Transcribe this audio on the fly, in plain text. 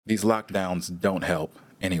These lockdowns don't help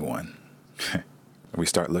anyone. We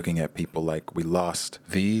start looking at people like we lost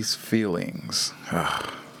these feelings.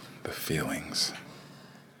 The feelings.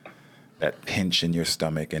 That pinch in your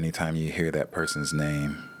stomach anytime you hear that person's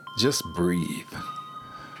name. Just breathe.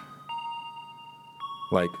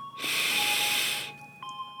 Like,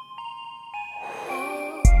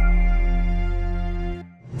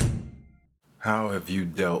 how have you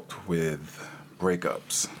dealt with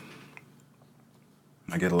breakups?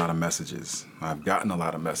 I get a lot of messages. I've gotten a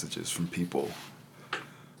lot of messages from people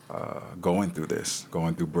going through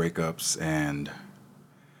breakups, and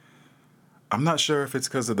I'm not sure if it's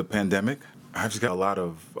because of the pandemic. I've just got a lot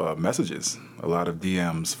of messages, a lot of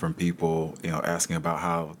DMs from people, asking about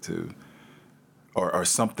how to, or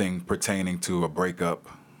something pertaining to a breakup,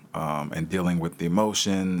 and dealing with the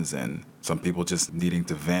emotions, and some people just needing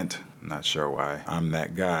to vent. I'm not sure why I'm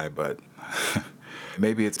that guy, but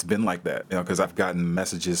maybe it's been like that, because I've gotten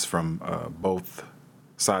messages from both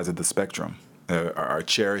sides of the spectrum. Are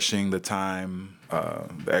cherishing the time,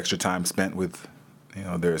 the extra time spent with,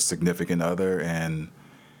 their significant other, and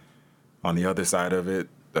on the other side of it,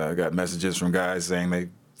 I got messages from guys saying they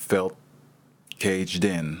felt caged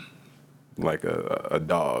in, like a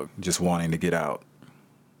dog, just wanting to get out.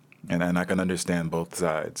 And I can understand both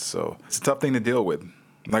sides. So it's a tough thing to deal with.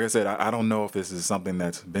 Like I said, I don't know if this is something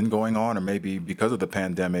that's been going on, or maybe because of the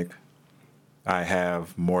pandemic, I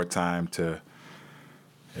have more time to,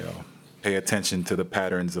 pay attention to the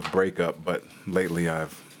patterns of breakup. But lately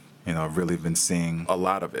I've, really been seeing a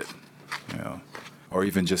lot of it, or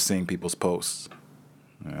even just seeing people's posts,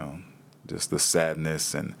 just the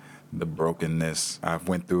sadness and the brokenness. I've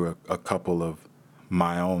went through a couple of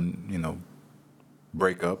my own,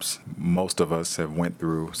 breakups. Most of us have went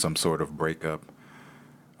through some sort of breakup,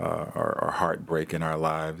 or heartbreak in our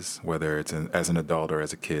lives, whether it's as an adult or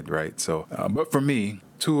as a kid, right? So, but for me,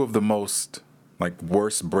 two of the most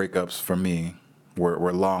worst breakups for me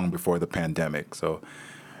were long before the pandemic. So,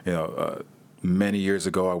 many years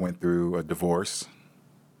ago, I went through a divorce,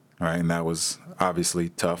 right, and that was obviously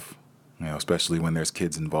tough, especially when there's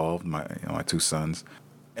kids involved, my two sons.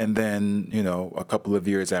 And then, a couple of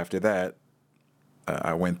years after that,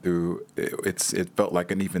 I went through, it felt like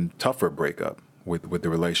an even tougher breakup with the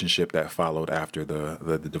relationship that followed after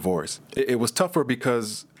the divorce. It was tougher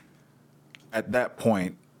because at that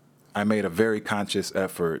point, I made a very conscious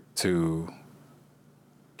effort to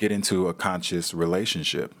get into a conscious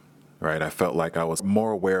relationship, right? I felt like I was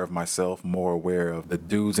more aware of myself, more aware of the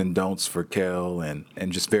do's and don'ts for Kel, and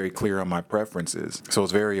just very clear on my preferences. So I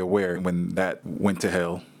was very aware when that went to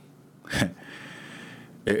hell.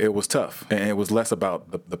 It was tough, and it was less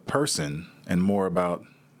about the person and more about,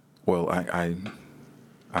 well,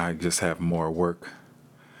 I just have more work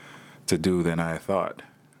to do than I thought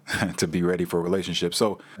to be ready for a relationship.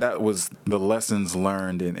 So that was the lessons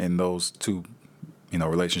learned in those two,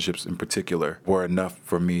 relationships in particular, were enough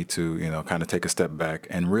for me to, kind of take a step back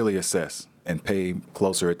and really assess and pay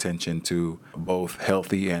closer attention to both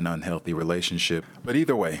healthy and unhealthy relationship. But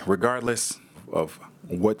either way, regardless of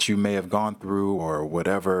what you may have gone through or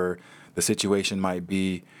whatever the situation might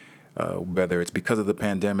be, whether it's because of the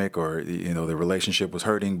pandemic or, the relationship was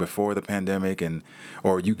hurting before the pandemic,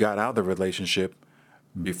 or you got out of the relationship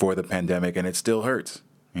before the pandemic and it still hurts.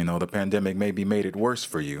 The pandemic maybe made it worse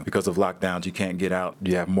for you because of lockdowns. You can't get out.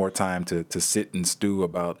 You have more time to sit and stew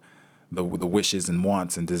about the wishes and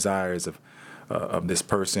wants and desires of this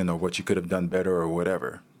person, or what you could have done better, or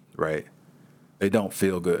whatever, right? They don't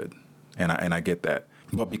feel good, and I get that.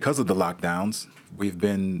 But because of the lockdowns, we've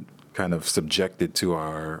been kind of subjected to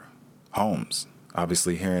our homes.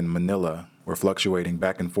 Obviously, here in Manila, we're fluctuating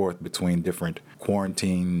back and forth between different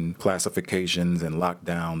quarantine classifications and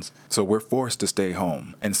lockdowns. So we're forced to stay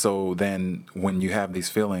home. And so then when you have these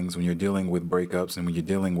feelings, when you're dealing with breakups and when you're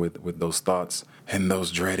dealing with those thoughts and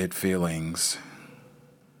those dreaded feelings,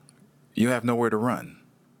 you have nowhere to run.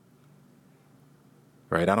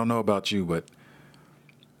 Right? I don't know about you, but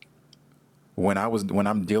when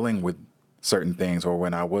I'm dealing with certain things, or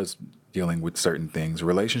when I was dealing with certain things,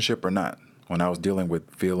 relationship or not, when I was dealing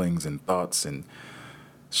with feelings and thoughts and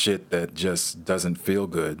shit that just doesn't feel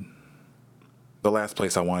good, the last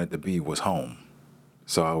place I wanted to be was home.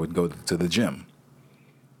 So I would go to the gym.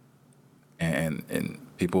 And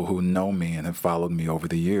people who know me and have followed me over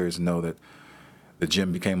the years know that the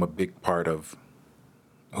gym became a big part of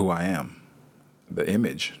who I am, the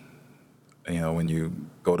image. When you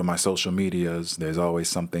go to my social medias, there's always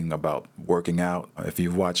something about working out. If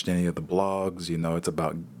you've watched any of the blogs, it's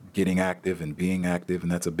about getting active and being active,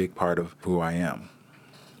 and that's a big part of who I am,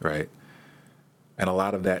 right? And a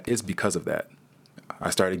lot of that is because of that. I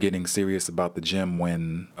started getting serious about the gym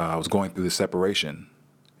when I was going through the separation,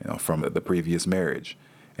 from the previous marriage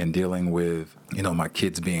and dealing with, my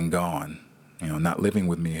kids being gone, not living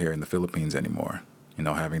with me here in the Philippines anymore,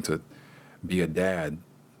 having to be a dad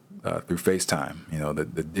through FaceTime,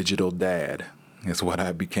 the digital dad is what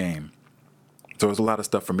I became. So it was a lot of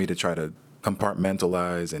stuff for me to try to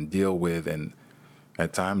compartmentalize and deal with. And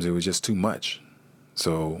at times it was just too much.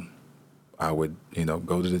 So I would,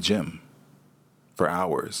 go to the gym for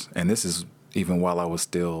hours. And this is even while I was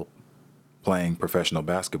still playing professional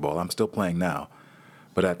basketball. I'm still playing now.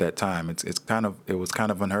 But at that time, it was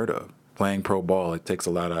kind of unheard of. Playing pro ball, it takes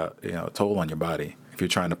a lot of, toll on your body if you're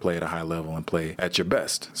trying to play at a high level and play at your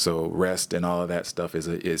best. So rest and all of that stuff is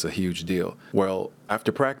a huge deal. Well,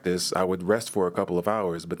 after practice, I would rest for a couple of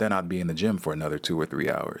hours, but then I'd be in the gym for another 2 or 3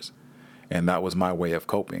 hours. And that was my way of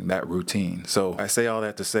coping, that routine. So I say all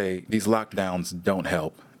that to say these lockdowns don't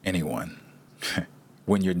help anyone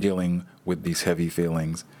when you're dealing with these heavy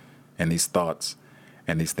feelings and these thoughts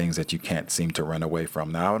and these things that you can't seem to run away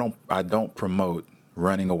from. Now, I don't promote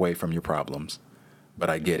running away from your problems, but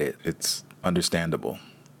I get it. It's understandable.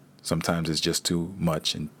 Sometimes it's just too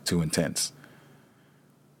much and too intense.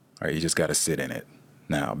 All right, you just got to sit in it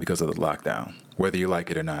now because of the lockdown, whether you like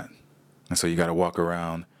it or not. And so you got to walk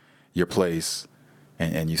around your place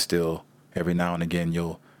and you still, every now and again,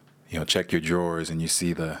 you'll check your drawers and you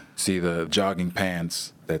see the jogging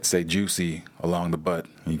pants that say juicy along the butt.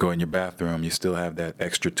 And you go in your bathroom, you still have that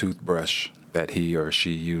extra toothbrush that he or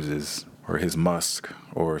she uses, or his musk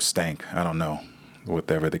or stank. I don't know,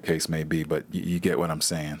 whatever the case may be, but you get what I'm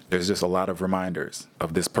saying. There's just a lot of reminders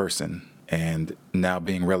of this person. And now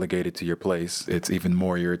being relegated to your place, it's even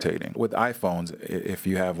more irritating. With iPhones, if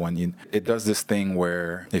you have one, it does this thing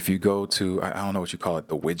where if you go to, I don't know what you call it,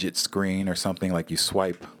 the widget screen or something, like you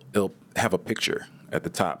swipe, it'll have a picture at the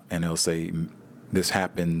top and it'll say, this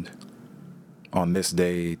happened on this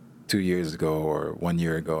day 2 years ago or 1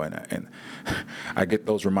 year ago. And I get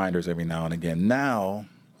those reminders every now and again. Now,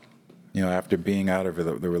 after being out of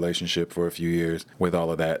the relationship for a few years with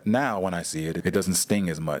all of that, now when I see it, it doesn't sting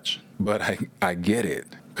as much. But I get it,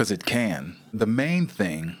 because it can. The main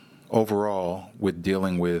thing overall with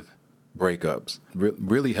dealing with breakups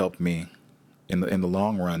really helped me in the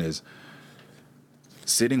long run is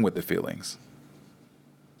sitting with the feelings,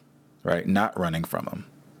 right? Not running from them.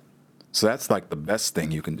 So that's like the best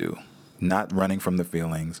thing you can do. Not running from the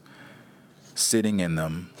feelings, sitting in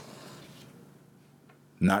them,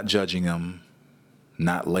 not judging them,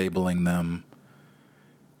 not labeling them.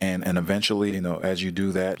 And eventually, as you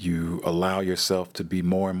do that, you allow yourself to be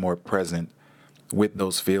more and more present with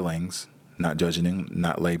those feelings, not judging them,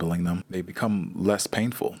 not labeling them. They become less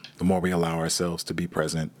painful the more we allow ourselves to be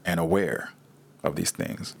present and aware of these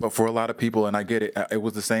things. But for a lot of people, and I get it, it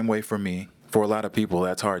was the same way for me. For a lot of people,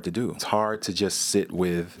 that's hard to do. It's hard to just sit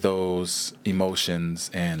with those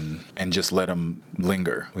emotions and just let them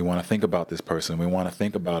linger. We want to think about this person. We want to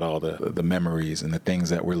think about all the memories and the things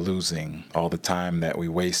that we're losing, all the time that we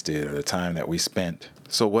wasted or the time that we spent.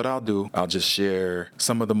 So what I'll do, I'll just share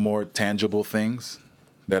some of the more tangible things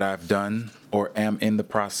that I've done or am in the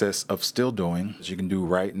process of still doing that you can do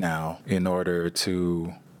right now in order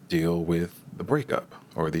to deal with the breakup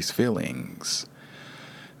or these feelings.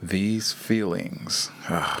 These feelings,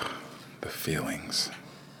 the feelings,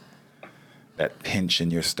 that pinch in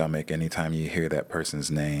your stomach anytime you hear that person's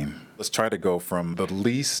name. Let's try to go from the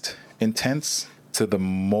least intense to the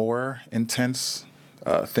more intense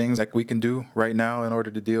things that we can do right now in order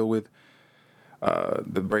to deal with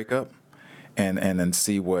the breakup and then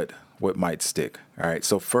see what might stick. All right,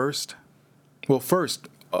 so first,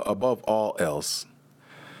 above all else,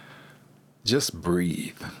 just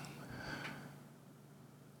breathe.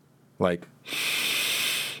 Like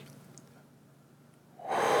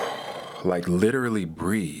literally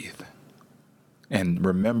breathe and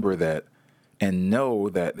remember that and know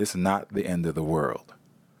that it's not the end of the world.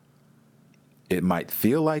 It might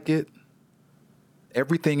feel like it.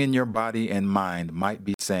 Everything in your body and mind might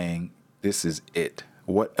be saying, this is it.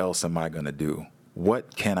 What else am I going to do?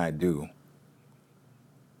 What can I do?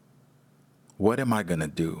 What am I going to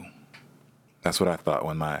do? That's what I thought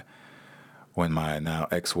when my now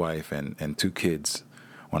ex-wife and 2 kids,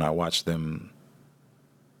 when I watched them,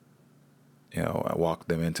 I walked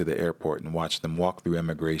them into the airport and watched them walk through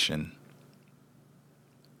immigration,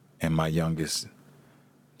 and my youngest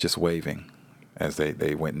just waving as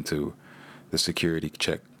they went into the security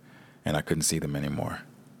check, and I couldn't see them anymore.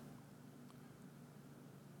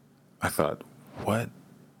 I thought, what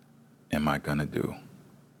am I gonna do?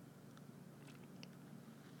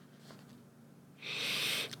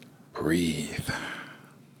 Breathe.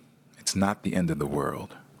 It's not the end of the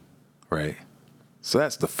world, right? So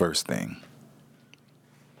that's the first thing.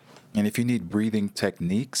 And if you need breathing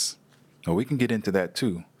techniques, well, we can get into that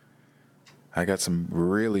too. I got some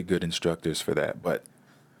really good instructors for that, but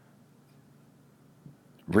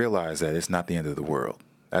realize that it's not the end of the world.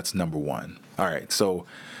 That's number one. All right, so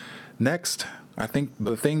next, I think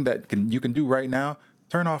the thing that you can do right now,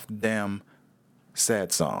 turn off the damn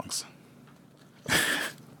sad songs.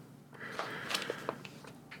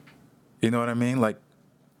 You know what I mean? Like,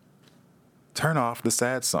 turn off the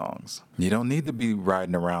sad songs. You don't need to be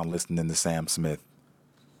riding around listening to Sam Smith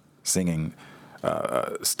singing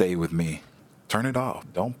Stay With Me. Turn it off.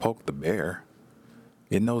 Don't poke the bear.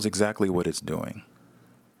 It knows exactly what it's doing.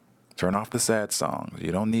 Turn off the sad songs.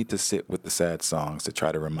 You don't need to sit with the sad songs to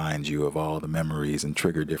try to remind you of all the memories and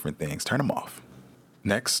trigger different things. Turn them off.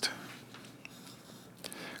 Next,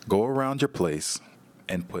 go around your place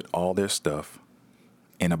and put all their stuff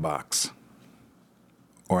in a box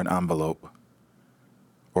or an envelope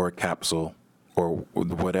or a capsule or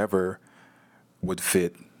whatever would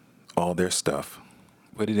fit all their stuff.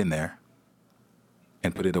 Put it in there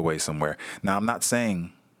and put it away somewhere. Now, I'm not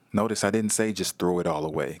saying, notice I didn't say just throw it all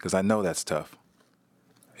away, because I know that's tough.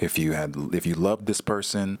 If you loved this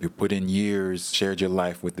person, you put in years, shared your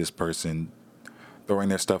life with this person, throwing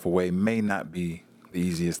their stuff away may not be the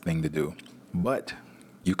easiest thing to do. But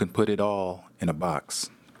you can put it all in a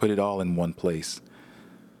box, put it all in one place,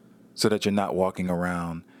 so that you're not walking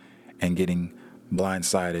around and getting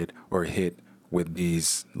blindsided or hit with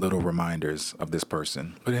these little reminders of this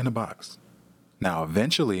person. Put it in a box. Now,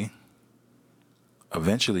 eventually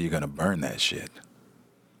you're going to burn that shit.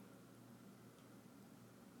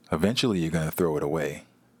 Eventually you're going to throw it away.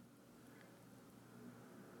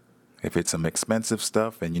 If it's some expensive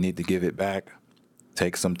stuff and you need to give it back,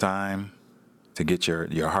 take some time to get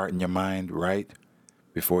your heart and your mind right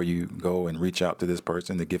before you go and reach out to this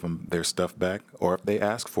person to give them their stuff back. Or if they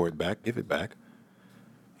ask for it back, give it back.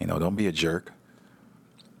 Don't be a jerk.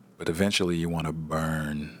 But eventually you want to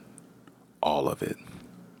burn all of it.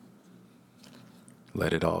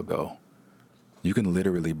 Let it all go. You can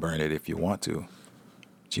literally burn it if you want to,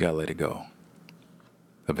 but you gotta let it go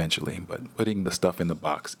eventually. But putting the stuff in the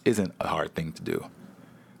box isn't a hard thing to do.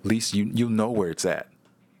 At least you know where it's at,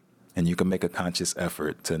 and you can make a conscious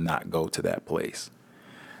effort to not go to that place.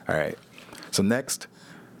 All right. So next,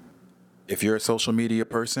 if you're a social media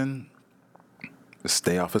person,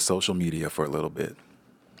 stay off of social media for a little bit.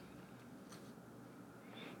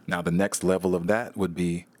 Now, the next level of that would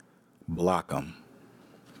be block them.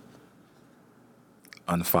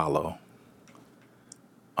 Unfollow.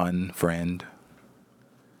 Unfriend.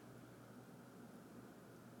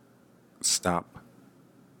 Stop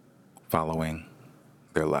following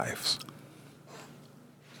their lives.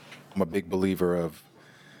 I'm a big believer of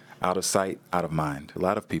out of sight, out of mind. A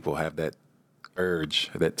lot of people have that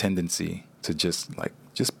urge, that tendency to just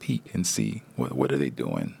peek and see what are they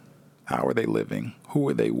doing? How are they living? Who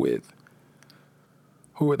are they with?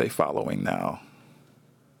 Who are they following now?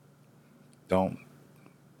 Don't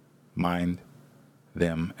mind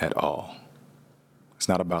them at all. It's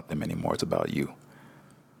not about them anymore. It's about you.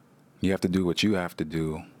 You have to do what you have to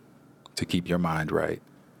do to keep your mind right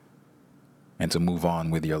and to move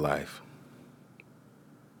on with your life.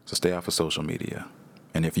 So stay off of social media.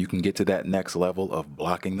 And if you can get to that next level of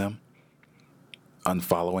blocking them,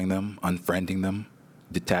 unfollowing them, unfriending them,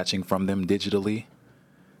 detaching from them digitally,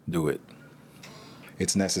 do it.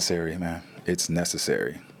 It's necessary, man. It's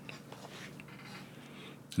necessary.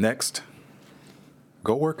 Next,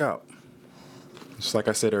 go work out. Just like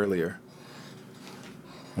I said earlier,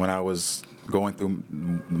 when I was going through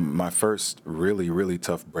my first really, really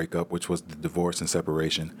tough breakup, which was the divorce and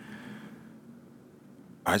separation,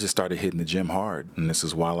 I just started hitting the gym hard. And this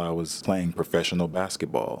is while I was playing professional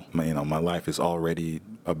basketball. My life is already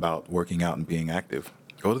about working out and being active.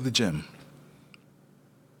 Go to the gym.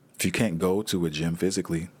 If you can't go to a gym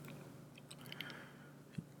physically,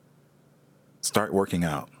 start working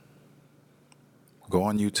out. Go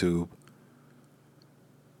on YouTube,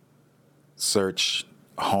 search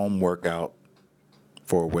home workout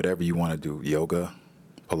for whatever you want to do. Yoga,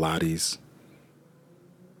 Pilates,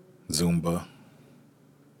 Zumba,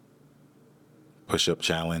 push-up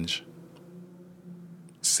challenge,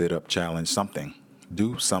 sit-up challenge, something.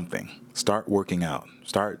 Do something. Start working out.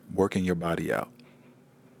 Start working your body out.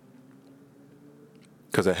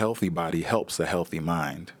 Because a healthy body helps a healthy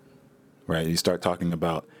mind, right? You start talking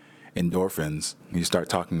about endorphins. You start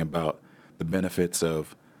talking about the benefits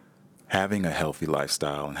of having a healthy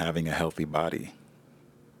lifestyle and having a healthy body.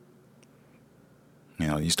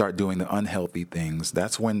 You start doing the unhealthy things.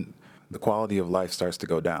 That's when the quality of life starts to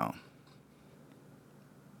go down.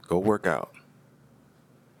 Go work out.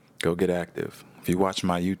 Go get active. If you watch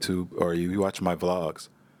my YouTube or you watch my vlogs,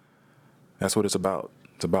 that's what it's about.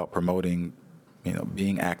 It's about promoting,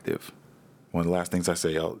 being active. One of the last things I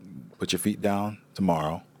say, put your feet down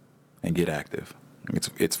tomorrow and get active.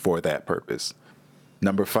 It's for that purpose.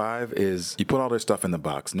 Number 5 is you put all this stuff in the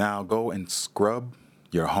box. Now go and scrub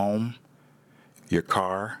your home, your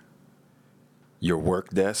car, your work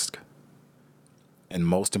desk, and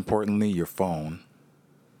most importantly, your phone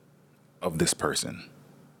of this person.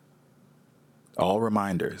 All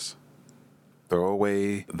reminders. Throw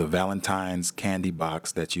away the Valentine's candy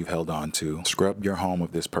box that you've held on to. Scrub your home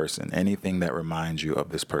of this person. Anything that reminds you of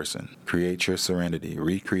this person. Create your serenity.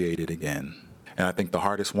 Recreate it again. And I think the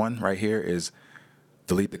hardest one right here is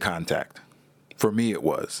delete the contact. For me, it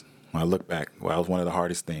was. When I look back, that was one of the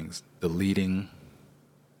hardest things. Deleting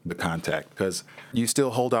the contact. Because you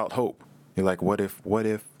still hold out hope. You're like, what if, what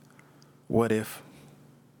if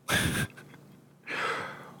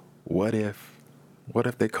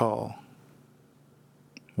they call?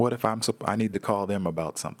 What if I need to call them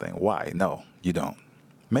about something? Why? No, you don't.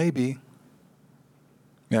 Maybe.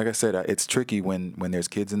 Like I said, it's tricky when there's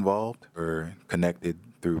kids involved or connected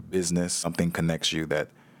through business. Something connects you that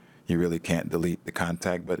you really can't delete the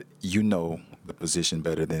contact, but you know the position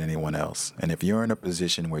better than anyone else. And if you're in a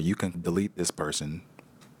position where you can delete this person,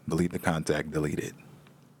 delete the contact, delete it.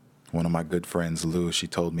 One of my good friends, Lou, she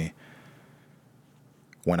told me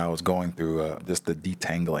when I was going through just the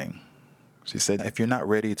detangling, she said, if you're not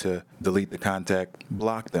ready to delete the contact,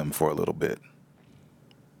 block them for a little bit.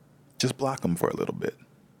 Just block them for a little bit,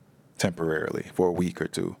 temporarily, for a week or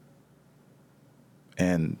two.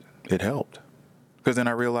 And it helped. Because then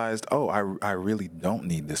I realized, I really don't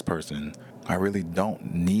need this person. I really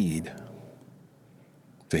don't need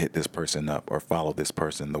to hit this person up or follow this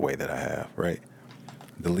person the way that I have, right?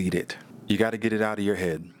 Delete it. You got to get it out of your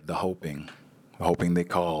head, the hoping they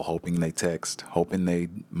call, hoping they text, hoping they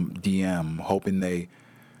DM, hoping they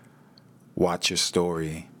watch your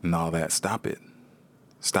story and all that. Stop it.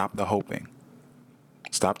 Stop the hoping.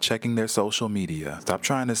 Stop checking their social media. Stop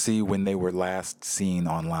trying to see when they were last seen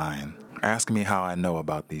online. Ask me how I know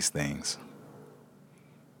about these things.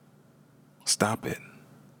 Stop it.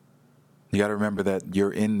 You got to remember that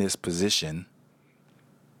you're in this position,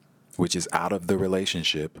 which is out of the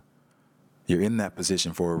relationship. You're in that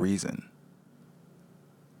position for a reason.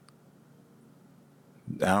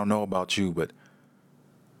 I don't know about you, but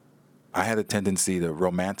I had a tendency to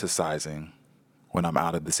romanticizing when I'm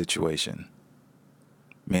out of the situation.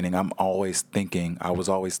 Meaning I was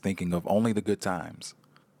always thinking of only the good times.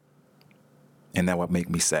 And that would make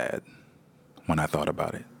me sad when I thought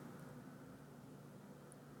about it.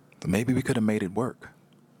 But maybe we could have made it work.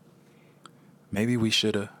 Maybe I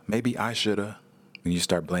should have. When you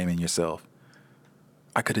start blaming yourself,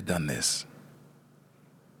 I could have done this.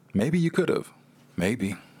 Maybe you could have.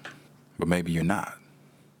 Maybe. But maybe you're not.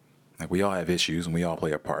 Like, we all have issues and we all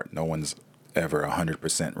play a part. No one's ever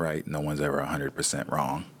 100% right. No one's ever 100%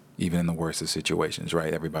 wrong. Even in the worst of situations,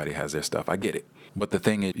 right? Everybody has their stuff. I get it. But the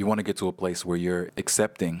thing is, you want to get to a place where you're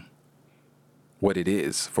accepting what it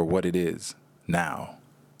is for what it is now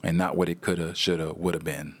and not what it coulda, shoulda, woulda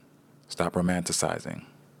been. Stop romanticizing.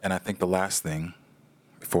 And I think the last thing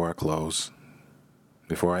before I close,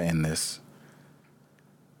 before I end this,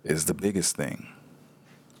 is the biggest thing.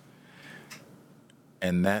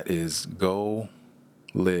 And that is go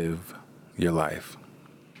live your life.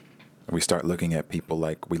 We start looking at people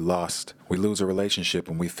like we lose a relationship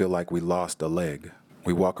and we feel like we lost a leg.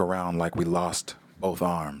 We walk around like we lost both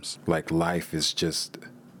arms. Like life is just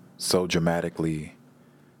so dramatically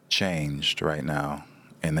changed right now.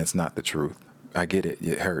 And that's not the truth. I get it.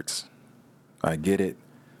 It hurts. I get it.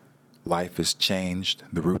 Life has changed.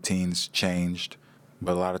 The routine's changed.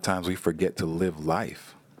 But a lot of times we forget to live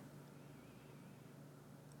life.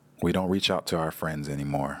 We don't reach out to our friends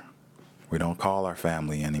anymore. We don't call our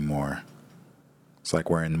family anymore. It's like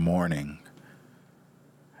we're in mourning.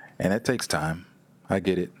 And it takes time. I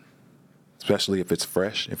get it. Especially if it's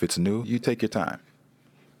fresh, if it's new, you take your time.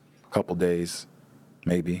 A couple days,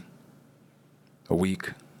 maybe. A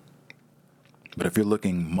week. But if you're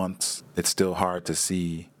looking months, it's still hard to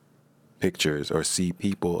see pictures or see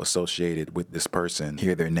people associated with this person,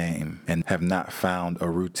 hear their name, and have not found a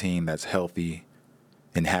routine that's healthy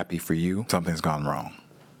and happy for you. Something's gone wrong.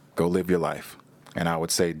 Go live your life. And I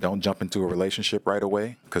would say don't jump into a relationship right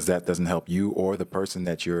away, because that doesn't help you or the person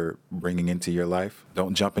that you're bringing into your life.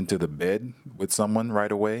 Don't jump into the bed with someone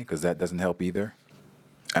right away, because that doesn't help either.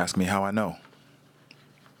 Ask me how I know.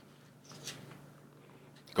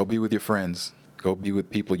 Go be with your friends. Go be with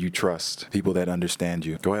people you trust, people that understand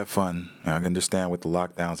you. Go have fun. I understand with the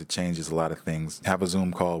lockdowns, it changes a lot of things. Have a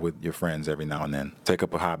Zoom call with your friends every now and then. Take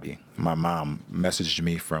up a hobby. My mom messaged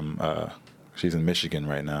me from, she's in Michigan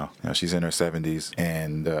right now. She's in her 70s,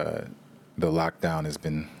 and the lockdown has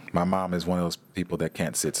been, my mom is one of those people that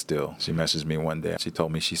can't sit still. She messaged me one day. She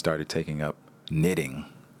told me she started taking up knitting.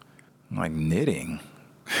 I'm like, knitting?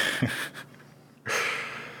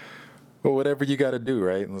 Well, whatever you got to do,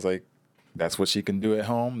 right? It was like, that's what she can do at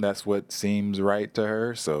home. That's what seems right to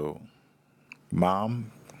her. So,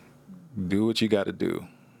 Mom, do what you got to do.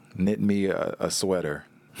 Knit me a sweater.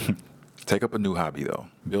 Take up a new hobby, though.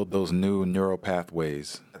 Build those new neural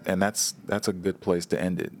pathways. And that's a good place to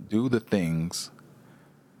end it. Do the things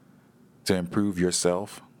to improve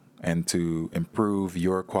yourself and to improve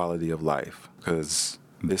your quality of life. Because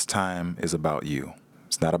this time is about you.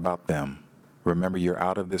 It's not about them. Remember, you're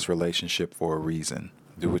out of this relationship for a reason.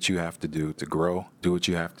 Do what you have to do to grow. Do what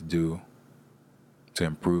you have to do to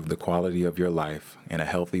improve the quality of your life in a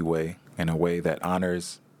healthy way, in a way that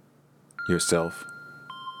honors yourself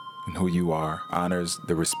and who you are, honors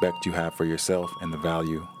the respect you have for yourself and the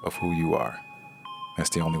value of who you are.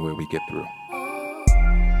 That's the only way we get through.